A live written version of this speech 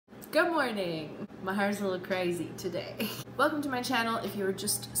Good morning! My heart's a little crazy today. Welcome to my channel. If you're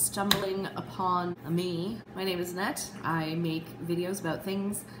just stumbling upon me, my name is Annette. I make videos about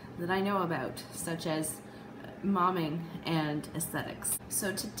things that I know about, such as momming and aesthetics.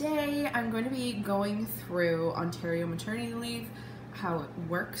 So today I'm going to be going through Ontario maternity leave, how it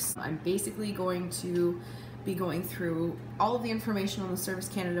works. I'm basically going to be going through all of the information on the Service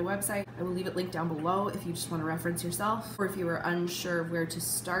Canada website. I will leave it linked down below if you just want to reference yourself, or if you are unsure of where to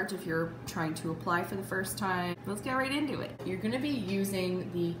start, if you're trying to apply for the first time. Let's get right into it. You're going to be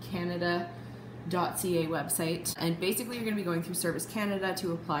using the Canada.ca website, and basically you're going to be going through Service Canada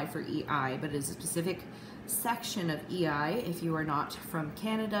to apply for EI, but it is a specific section of EI if you are not from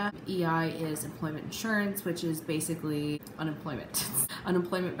Canada. EI is employment insurance, which is basically unemployment.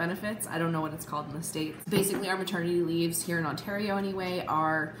 Unemployment benefits. I don't know what it's called in the States. Basically, our maternity leaves here in Ontario anyway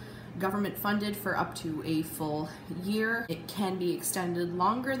are government funded for up to a full year. It can be extended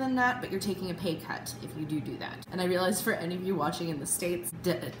longer than that, but you're taking a pay cut if you do that. And I realize for any of you watching in the States,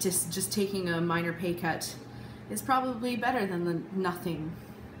 just taking a minor pay cut is probably better than the nothing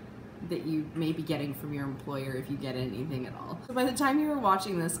that you may be getting from your employer, if you get anything at all. So by the time you are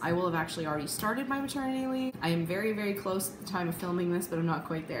watching this, I will have actually already started my maternity leave. I am very, very close at the time of filming this, but I'm not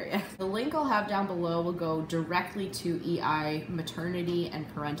quite there yet. The link I'll have down below will go directly to EI maternity and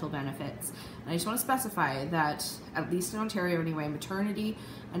parental benefits. And I just want to specify that, at least in Ontario anyway, maternity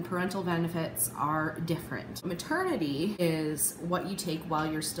and parental benefits are different. Maternity is what you take while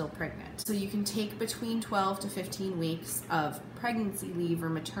you're still pregnant. So you can take between 12 to 15 weeks of pregnancy leave or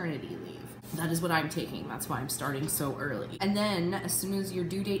maternity leave. That is what I'm taking. That's why I'm starting so early. And then as soon as your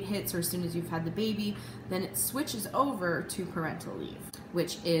due date hits, or as soon as you've had the baby, then it switches over to parental leave,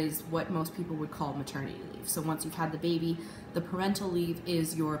 which is what most people would call maternity leave. So once you've had the baby, the parental leave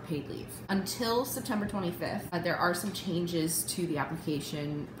is your paid leave. Until September 25th, there are some changes to the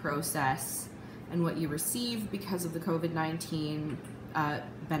application process and what you receive because of the COVID-19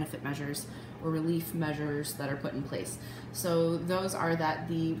 benefit measures or relief measures that are put in place. So those are that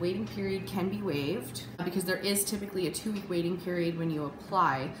the waiting period can be waived because there is typically a 2-week waiting period when you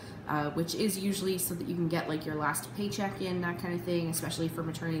apply, which is usually so that you can get like your last paycheck in, that kind of thing, especially for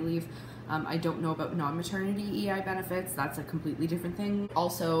maternity leave. I don't know about non-maternity EI benefits. That's a completely different thing.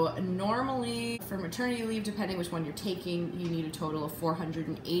 Also, normally for maternity leave, depending which one you're taking, you need a total of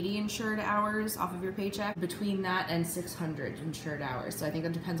 480 insured hours off of your paycheck. Between that and 600 insured hours. So I think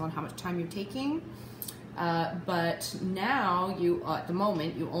that depends on how much time you're taking. But now, at the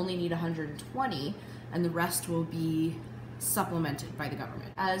moment, you only need 120, and the rest will be supplemented by the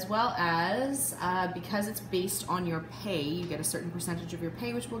government. As well as, because it's based on your pay, you get a certain percentage of your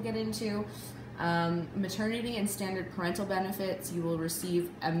pay, which we'll get into. Maternity and standard parental benefits, you will receive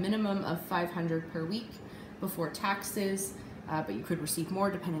a minimum of $500 per week before taxes, but you could receive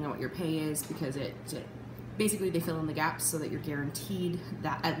more depending on what your pay is, because basically they fill in the gaps so that you're guaranteed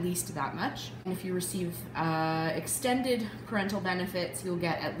that at least that much. And if you receive extended parental benefits, you'll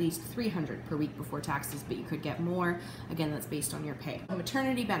get at least $300 per week before taxes, but you could get more. Again, that's based on your pay.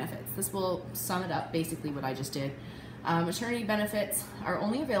 Maternity benefits, this will sum it up, basically what I just did. Maternity benefits are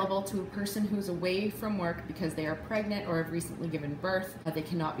only available to a person who's away from work because they are pregnant or have recently given birth. They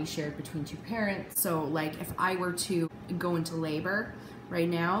cannot be shared between two parents. So like if I were to go into labor right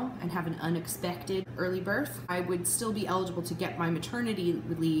now and have an unexpected early birth, I would still be eligible to get my maternity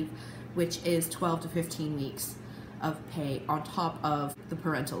leave, which is 12 to 15 weeks of pay on top of the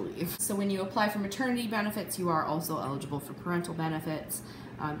parental leave. So when you apply for maternity benefits, you are also eligible for parental benefits.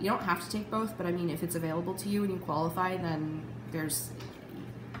 You don't have to take both, but I mean, if it's available to you and you qualify, then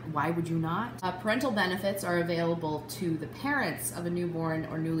why would you not? Parental benefits are available to the parents of a newborn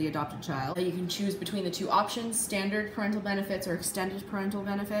or newly adopted child. You can choose between the two options, standard parental benefits or extended parental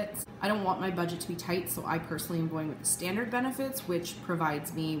benefits. I don't want my budget to be tight, so I personally am going with the standard benefits, which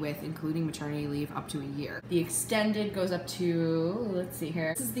provides me with, including maternity leave, up to a year. The extended goes up to, let's see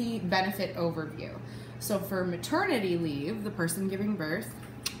here, this is the benefit overview. So for maternity leave, the person giving birth,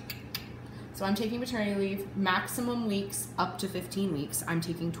 so I'm taking maternity leave, maximum weeks up to 15 weeks. I'm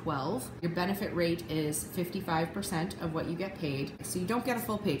taking 12. Your benefit rate is 55% of what you get paid. So you don't get a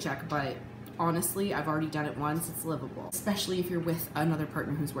full paycheck, but honestly, I've already done it once. It's livable, especially if you're with another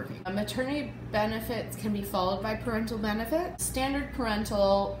partner who's working. Maternity benefits can be followed by parental benefits. Standard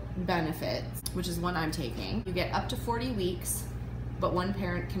parental benefits, which is one I'm taking, you get up to 40 weeks, but one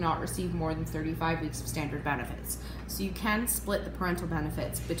parent cannot receive more than 35 weeks of standard benefits. So you can split the parental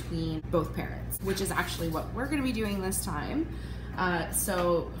benefits between both parents, which is actually what we're going to be doing this time.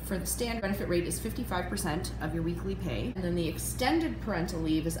 So for the standard benefit rate is 55% of your weekly pay. And then the extended parental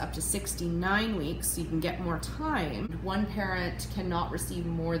leave is up to 69 weeks, so you can get more time. One parent cannot receive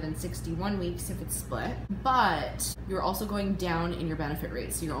more than 61 weeks if it's split, but you're also going down in your benefit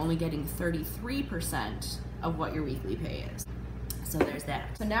rate. So you're only getting 33% of what your weekly pay is. So there's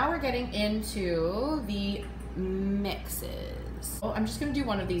that. So now we're getting into the mixes. Well, I'm just going to do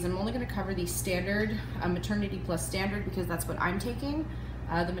one of these. I'm only going to cover the standard, maternity plus standard, because that's what I'm taking.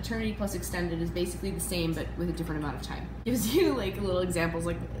 The maternity plus extended is basically the same, but with a different amount of time. Gives you like little examples,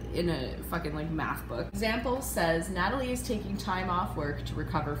 like in a fucking like math book. Example says, Natalie is taking time off work to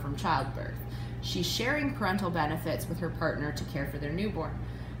recover from childbirth. She's sharing parental benefits with her partner to care for their newborn.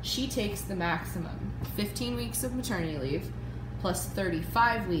 She takes the maximum 15 weeks of maternity leave, plus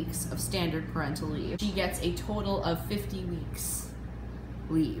 35 weeks of standard parental leave. She gets a total of 50 weeks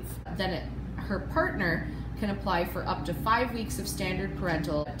leave. Then her partner can apply for up to 5 weeks of standard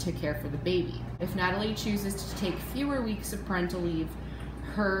parental to care for the baby. If Natalie chooses to take fewer weeks of parental leave,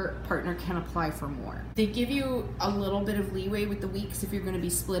 her partner can apply for more. They give you a little bit of leeway with the weeks if you're going to be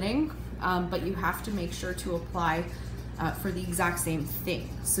splitting, but you have to make sure to apply for the exact same thing.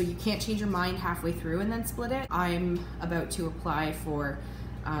 So you can't change your mind halfway through and then split it. I'm about to apply for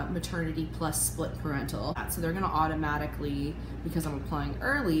maternity plus split parental. So they're gonna automatically, because I'm applying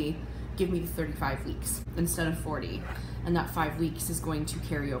early, give me the 35 weeks instead of 40. And that 5 weeks is going to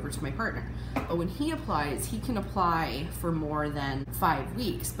carry over to my partner. But when he applies, he can apply for more than 5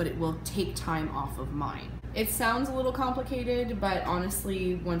 weeks, but it will take time off of mine. It sounds a little complicated, but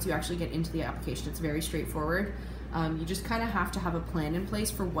honestly, once you actually get into the application, it's very straightforward. You just kind of have to have a plan in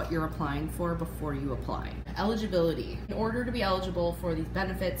place for what you're applying for before you apply. Eligibility. In order to be eligible for these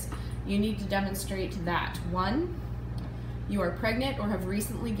benefits, you need to demonstrate that 1, you are pregnant or have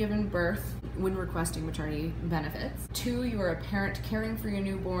recently given birth when requesting maternity benefits. 2, you are a parent caring for your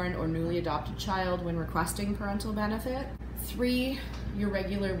newborn or newly adopted child when requesting parental benefit. 3, your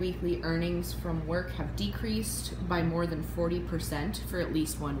regular weekly earnings from work have decreased by more than 40% for at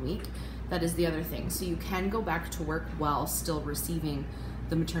least 1 week. That is the other thing. So you can go back to work while still receiving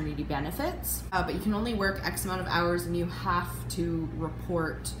the maternity benefits, but you can only work X amount of hours, and you have to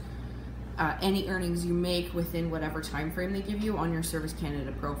report any earnings you make within whatever time frame they give you on your Service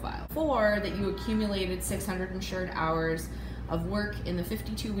Canada profile. 4, that you accumulated 600 insured hours of work in the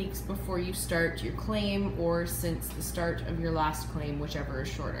 52 weeks before you start your claim or since the start of your last claim, whichever is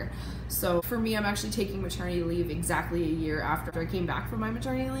shorter. So for me, I'm actually taking maternity leave exactly a year after I came back from my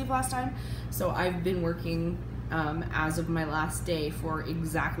maternity leave last time. So I've been working as of my last day for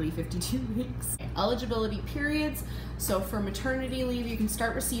exactly 52 weeks. Eligibility periods. So for maternity leave, you can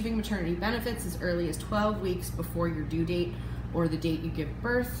start receiving maternity benefits as early as 12 weeks before your due date or the date you give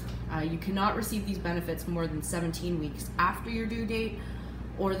birth. You cannot receive these benefits more than 17 weeks after your due date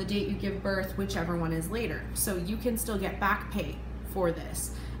or the date you give birth, whichever one is later. So you can still get back pay for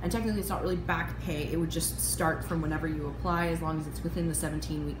this. And technically it's not really back pay, it would just start from whenever you apply as long as it's within the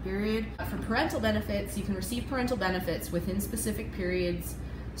 17-week period. For parental benefits, you can receive parental benefits within specific periods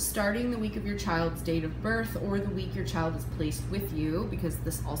starting the week of your child's date of birth or the week your child is placed with you, because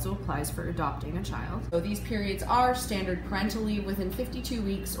this also applies for adopting a child. So these periods are standard parental leave within 52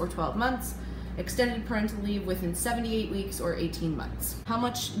 weeks or 12 months, extended parental leave within 78 weeks or 18 months. How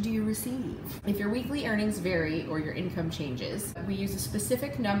much do you receive? If your weekly earnings vary or your income changes, we use a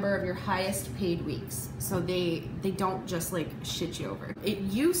specific number of your highest paid weeks. So they don't just like shit you over. It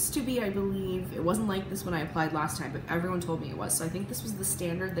used to be, I believe, it wasn't like this when I applied last time, but everyone told me it was. So I think this was the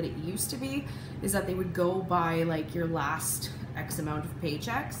standard that it used to be, is that they would go by like your last X amount of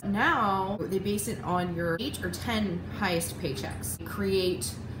paychecks. Now they base it on your 8 or 10 highest paychecks.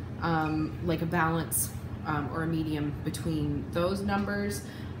 Create like a balance or a medium between those numbers,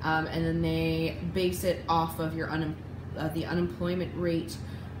 and then they base it off of your the unemployment rate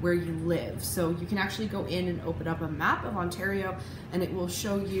where you live. So you can actually go in and open up a map of Ontario, and it will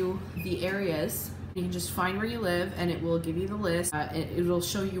show you the areas. You can just find where you live and it will give you the list. It will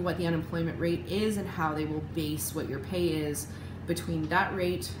show you what the unemployment rate is and how they will base what your pay is between that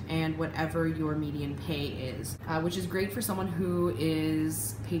rate and whatever your median pay is, which is great for someone who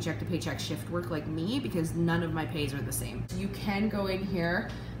is paycheck to paycheck shift work like me, because none of my pays are the same. You can go in here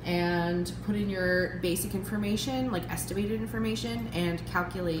and put in your basic information, like estimated information, and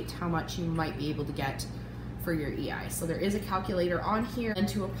calculate how much you might be able to get for your EI. So there is a calculator on here, and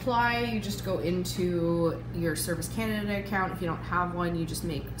to apply, you just go into your Service Canada account. If you don't have one, you just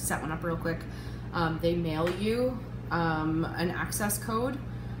set one up real quick. They mail you an access code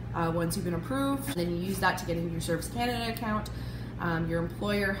once you've been approved. Then you use that to get into your Service Canada account. Your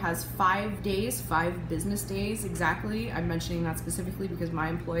employer has 5 days, 5 business days exactly. I'm mentioning that specifically because my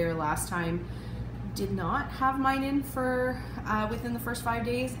employer last time did not have mine in for within the first 5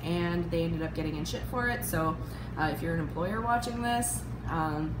 days, and they ended up getting in shit for it. So if you're an employer watching this,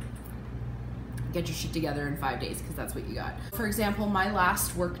 get your shit together in 5 days, because that's what you got. For example, my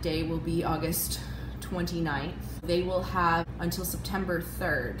last work day will be August 29th. They will have until September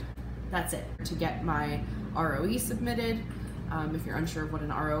 3rd. That's it, to get my ROE submitted. If you're unsure of what an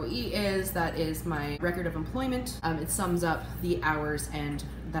ROE is, that is my record of employment. It sums up the hours and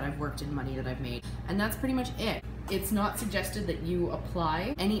that I've worked and money that I've made. And that's pretty much it. It's not suggested that you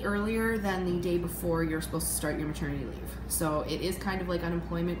apply any earlier than the day before you're supposed to start your maternity leave. So it is kind of like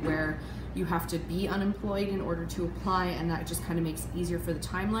unemployment, where you have to be unemployed in order to apply, and that just kind of makes it easier for the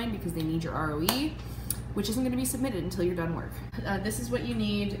timeline because they need your ROE, which isn't going to be submitted until you're done work. This is what you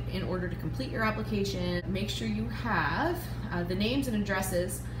need in order to complete your application. Make sure you have the names and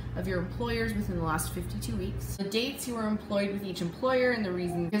addresses of your employers within the last 52 weeks, the dates you were employed with each employer, and the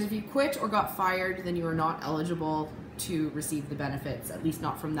reason. Because if you quit or got fired, then you are not eligible to receive the benefits, at least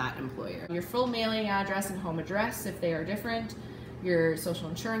not from that employer. Your full mailing address and home address, if they are different, your social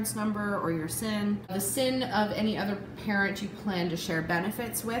insurance number or your SIN, the SIN of any other parent you plan to share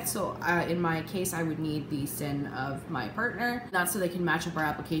benefits with. So in my case, I would need the SIN of my partner. That's so they can match up our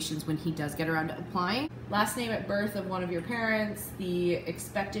applications when he does get around to applying. Last name at birth of one of your parents, the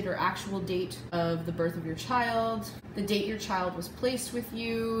expected or actual date of the birth of your child, the date your child was placed with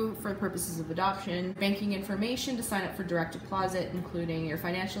you for purposes of adoption, banking information to sign up for direct deposit, including your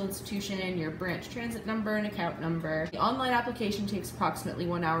financial institution, your branch transit number and account number. The online application takes approximately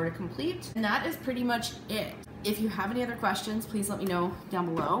 1 hour to complete, and that is pretty much it. If you have any other questions, please let me know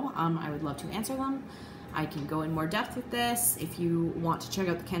down below. I would love to answer them. I can go in more depth with this. If you want to check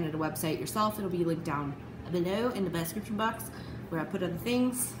out the Canada website yourself, it'll be linked down below in the description box where I put other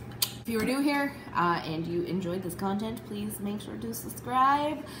things. If you are new here and you enjoyed this content, please make sure to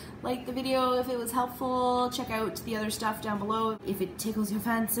subscribe, like the video if it was helpful, check out the other stuff down below if it tickles your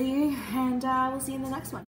fancy, and we'll see you in the next one.